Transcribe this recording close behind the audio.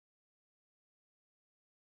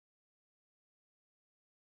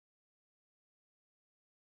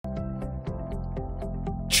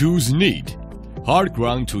Choose need. Hard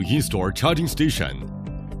ground to install charging station.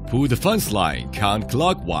 Put the fence line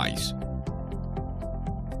counterclockwise.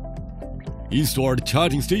 Install the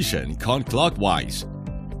charging station counterclockwise.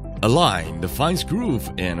 Align the fence groove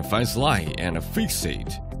and fence line and fix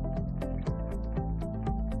it.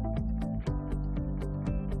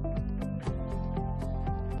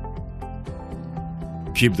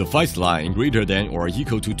 Keep the fence line greater than or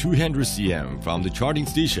equal to 200 cm from the charging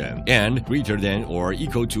station and greater than or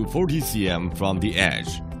equal to 40 cm from the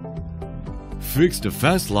edge. Fix the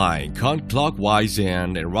fence line counterclockwise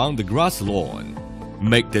and around the grass lawn.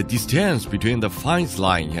 Make the distance between the fence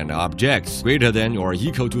line and objects greater than or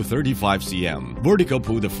equal to 35 cm. Vertical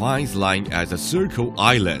put the fence line as a circle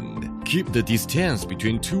island. Keep the distance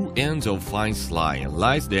between two ends of fence line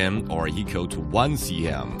less than or equal to 1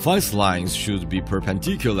 cm. Fence lines should be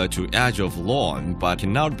perpendicular to edge of lawn but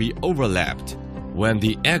cannot be overlapped. When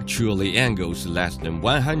the actual angle is less than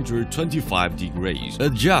 125 degrees,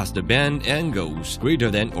 adjust the bend angles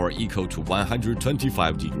greater than or equal to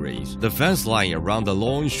 125 degrees. The fence line around the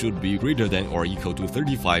lawn should be greater than or equal to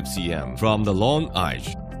 35 cm from the lawn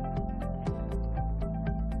edge.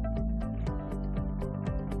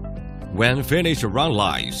 When finished around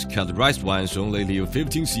lines, cut the right ones only leave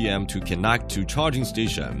 15 cm to connect to charging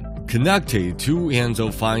station. Connect two ends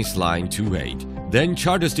of fence line to it. Then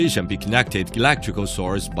charger station be connected electrical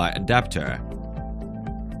source by adapter.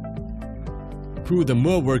 Put the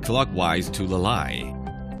mower clockwise to the line.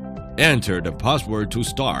 Enter the password to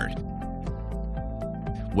start.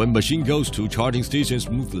 When machine goes to charging station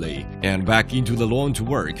smoothly and back into the lawn to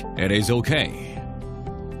work, it is okay.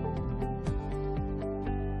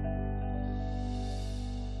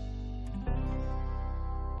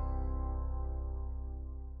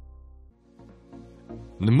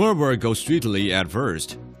 The mower goes straightly at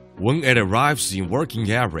first. When it arrives in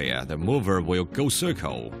working area, the mower will go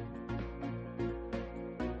circle.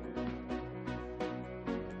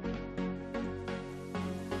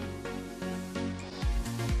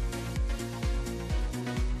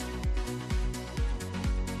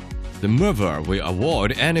 The mower will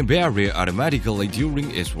avoid any barrier automatically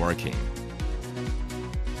during its working.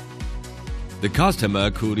 The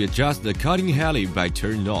customer could adjust the cutting height by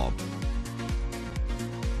turn knob.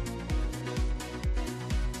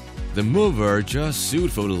 The mower just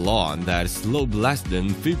suited for the lawn that slope less than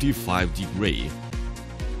 55 degrees.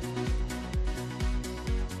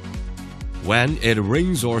 When it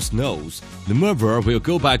rains or snows, the mower will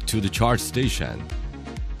go back to the charge station.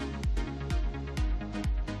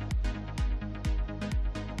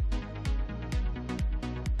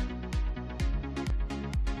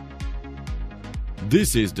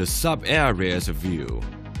 This is the sub-area's view.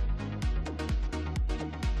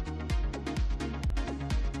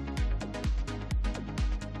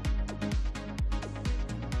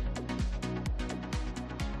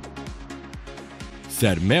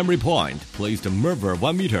 Set memory point. Place the mower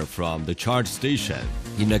 1 meter from the charge station.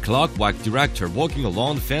 In a clockwise direction walking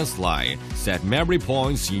along the fence line, set memory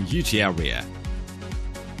points in each area.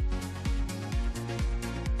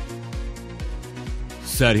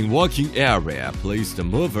 Setting walking area, place the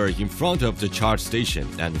mower in front of the charge station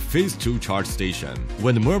and face to charge station.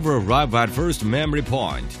 When the mower arrives at first memory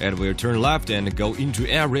point, it will turn left and go into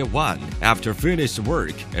area 1. After finished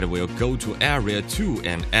work, it will go to area 2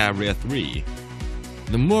 and area 3.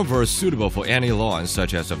 The mower is suitable for any lawn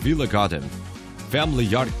such as a villa garden, family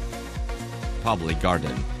yard, public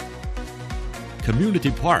garden,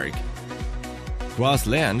 community park,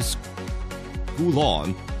 grasslands, school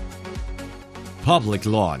lawn, public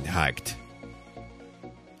lawn, hiked.